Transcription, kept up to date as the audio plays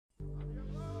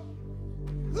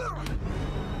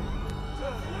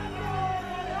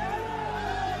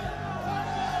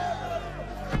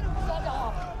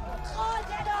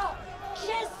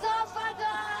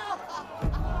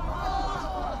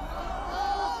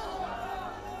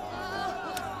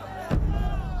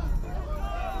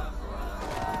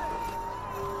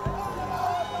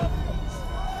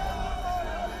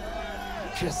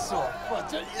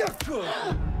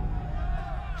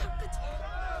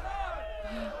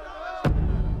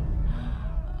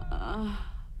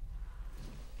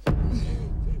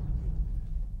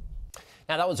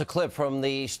Now, that was a clip from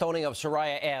the Stoning of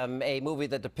Soraya M, a movie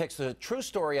that depicts the true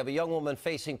story of a young woman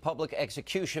facing public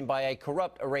execution by a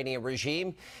corrupt Iranian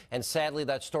regime. And sadly,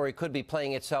 that story could be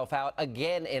playing itself out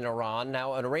again in Iran.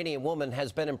 Now, an Iranian woman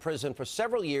has been in prison for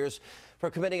several years for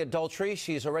committing adultery.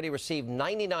 She's already received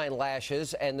 99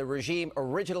 lashes, and the regime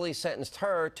originally sentenced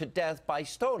her to death by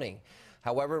stoning.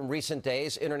 However, in recent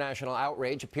days, international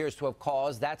outrage appears to have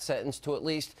caused that sentence to at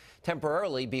least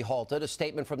temporarily be halted. A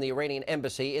statement from the Iranian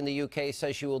embassy in the UK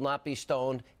says she will not be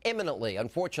stoned imminently.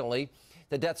 Unfortunately,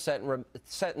 the death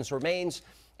sentence remains,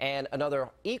 and another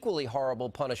equally horrible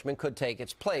punishment could take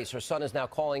its place. Her son is now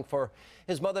calling for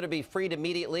his mother to be freed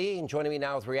immediately. And joining me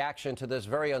now with reaction to this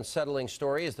very unsettling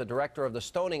story is the director of the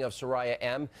Stoning of Soraya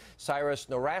M, Cyrus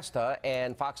Nowrasteh,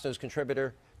 and Fox News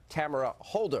contributor Tamara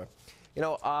Holder. You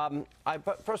know,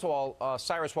 first of all,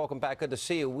 Cyrus, welcome back. Good to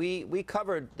see you. We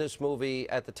covered this movie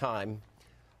at the time.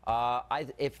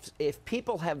 If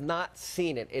people have not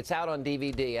seen it, it's out on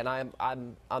DVD, and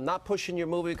I'm not pushing your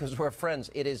movie because we're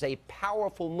friends. It is a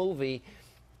powerful movie.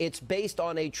 It's based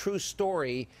on a true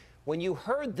story. When you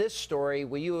heard this story,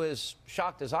 were you as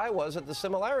shocked as I was at the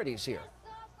similarities here?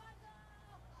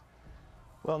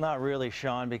 Well, not really,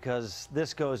 Sean, because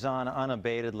this goes on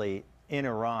unabatedly in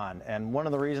Iran. And one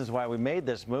of the reasons why we made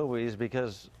this movie is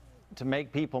because to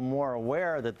make people more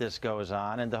aware that this goes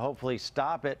on and to hopefully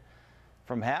stop it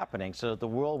from happening so that the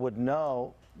world would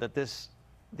know that these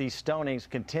stonings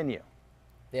continue.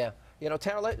 Yeah. You know,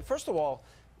 Tara, first of all,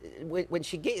 when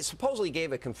she supposedly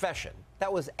gave a confession,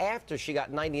 that was after she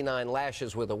got 99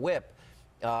 lashes with a whip.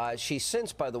 She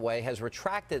since, by the way, has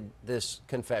retracted this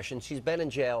confession. She's been in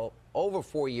jail over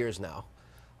 4 years now.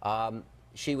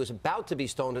 She was about to be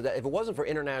stoned to death. If it wasn't for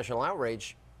international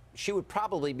outrage, she would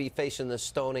probably be facing this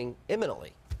stoning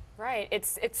imminently. Right.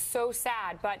 It's so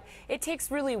sad, but it takes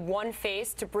really one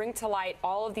face to bring to light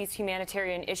all of these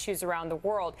humanitarian issues around the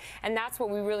world, and that's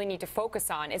what we really need to focus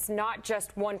on. It's not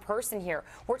just one person here.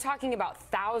 We're talking about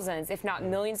thousands, if not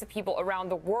millions of people around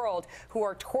the world who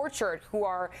are tortured, who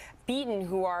are beaten,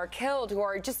 who are killed, who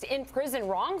are just in prison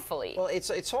wrongfully. Well,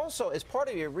 it's also, as part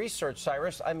of your research,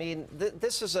 Cyrus, I mean,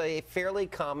 this is a fairly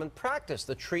common practice,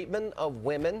 the treatment of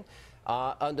women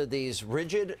under these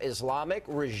rigid Islamic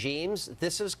regimes.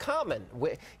 This is common.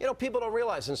 You know, people don't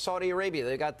realize in Saudi Arabia,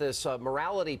 they got this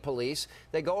morality police.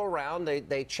 They go around,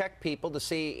 they check people to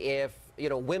see if, you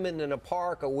know, women in a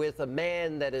park are with a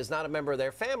man that is not a member of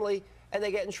their family, and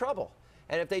they get in trouble.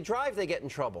 And if they drive, they get in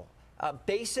trouble.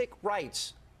 Basic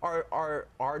rights are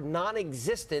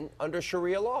non-existent under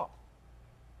Sharia law.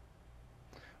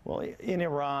 Well, in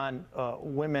Iran,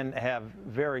 women have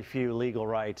very few legal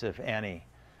rights, if any.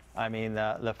 I mean,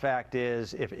 the fact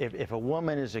is, if a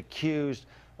woman is accused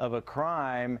of a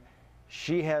crime,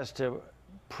 she has to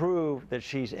prove that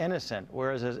she's innocent.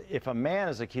 Whereas if a man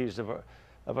is accused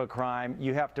of a crime,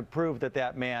 you have to prove that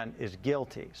that man is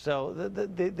guilty. So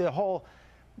the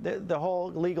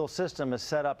whole legal system is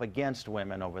set up against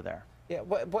women over there. Yeah.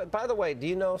 But by the way, do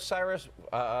you know, Cyrus?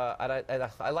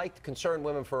 I like Concerned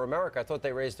Women for America. I thought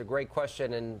they raised a great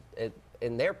question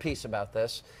in their piece about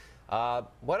this.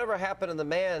 Whatever happened to the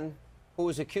man who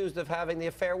was accused of having the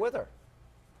affair with her?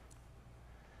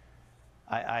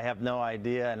 I have no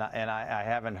idea, and I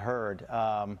haven't heard.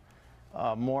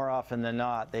 More often than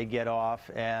not, they get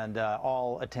off, and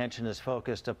all attention is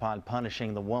focused upon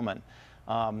punishing the woman.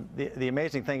 The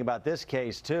amazing thing about this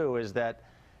case, too, is that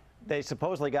they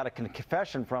supposedly got a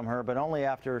confession from her, but only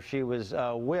after she was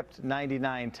whipped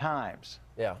 99 times.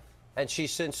 Yeah. And she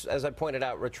since, as I pointed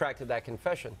out, retracted that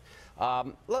confession.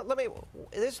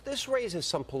 This raises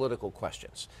some political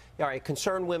questions. All right,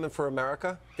 Concerned Women for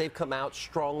America, they've come out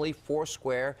strongly,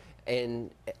 foursquare,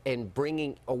 in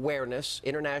bringing awareness,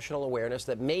 international awareness,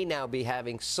 that may now be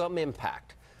having some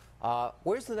impact.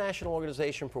 Where's the National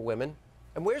Organization for Women?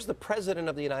 And where's the President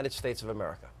of the United States of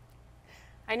America?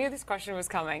 I knew this question was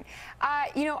coming.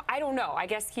 You know, I don't know. I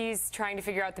guess he's trying to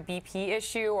figure out the BP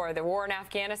issue or the war in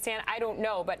Afghanistan. I don't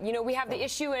know. But, you know, we have the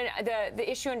issue in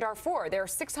the issue in Darfur. There are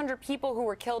 600 people who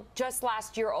were killed just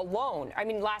last year alone. I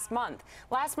mean, last month.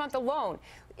 Last month alone.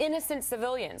 innocent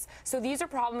civilians. So these are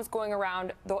problems going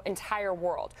around the entire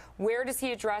world. Where does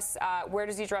he address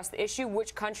the issue?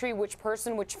 Which country, which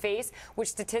person, which face, which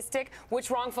statistic, which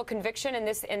wrongful conviction in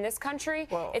this country?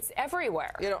 Well, it's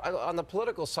everywhere. You know, on the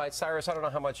political side, Cyrus, I don't know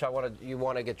how much you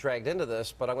want to get dragged into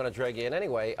this, but I'm going to drag you in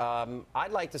anyway.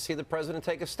 I'd like to see the president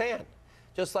take a stand.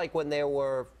 Just like when there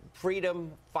were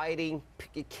freedom-fighting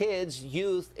kids,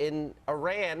 youth in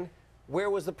Iran, where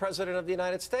was the President of the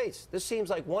United States? This seems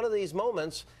like one of these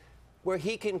moments where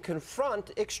he can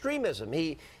confront extremism.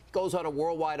 He goes on a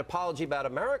worldwide apology about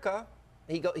America.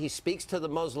 He speaks to the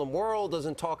Muslim world,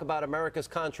 doesn't talk about America's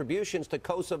contributions to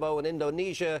Kosovo and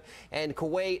Indonesia and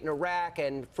Kuwait and Iraq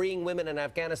and freeing women in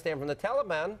Afghanistan from the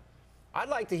Taliban. I'd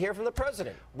like to hear from the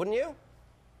president, wouldn't you?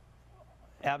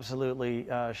 Absolutely,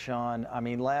 Sean. I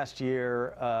mean, last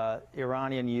year,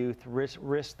 Iranian youth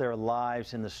risked their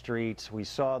lives in the streets. We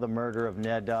saw the murder of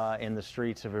Neda in the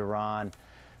streets of Iran.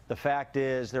 The fact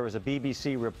is, there was a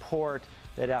BBC report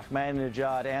that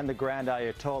Ahmadinejad and the Grand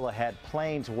Ayatollah had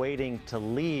planes waiting to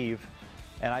leave.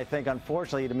 And I think,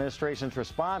 unfortunately, the administration's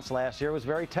response last year was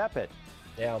very tepid.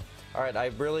 Yeah. All right. I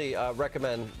really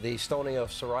recommend the Stoning of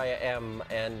Soraya M,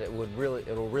 and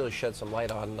it'll really shed some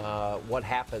light on what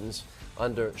happens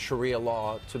under Sharia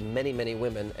law to many, many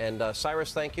women. And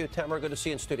Cyrus, thank you. Tamara, good to see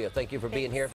you in studio. Thank you for being here.